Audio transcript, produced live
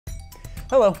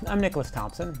Hello, I'm Nicholas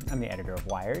Thompson. I'm the editor of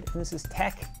Wired, and this is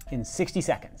Tech in 60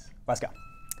 Seconds. Let's go.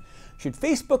 Should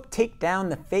Facebook take down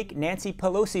the fake Nancy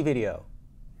Pelosi video?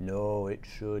 No, it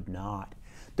should not.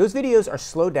 Those videos are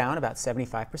slowed down about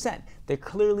 75%. They're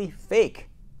clearly fake,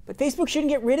 but Facebook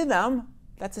shouldn't get rid of them.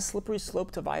 That's a slippery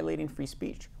slope to violating free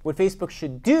speech. What Facebook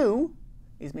should do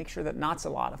is make sure that not a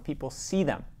lot of people see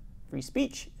them. Free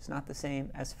speech is not the same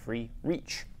as free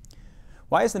reach.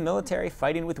 Why is the military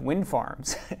fighting with wind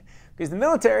farms? Because the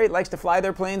military likes to fly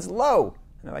their planes low.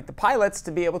 And they like the pilots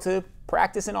to be able to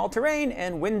practice in all terrain,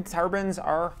 and wind turbines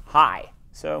are high.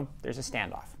 So there's a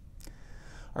standoff.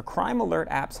 Are crime alert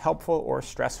apps helpful or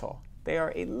stressful? They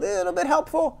are a little bit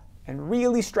helpful and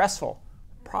really stressful.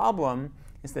 The problem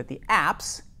is that the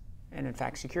apps, and in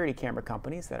fact security camera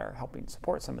companies that are helping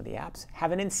support some of the apps,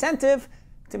 have an incentive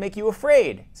to make you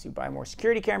afraid. So you buy more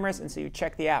security cameras, and so you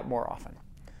check the app more often.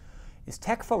 Is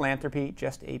tech philanthropy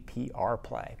just a PR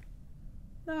play?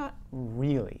 Not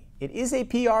really. It is a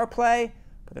PR play,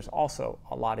 but there's also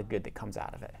a lot of good that comes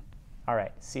out of it. All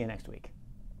right, see you next week.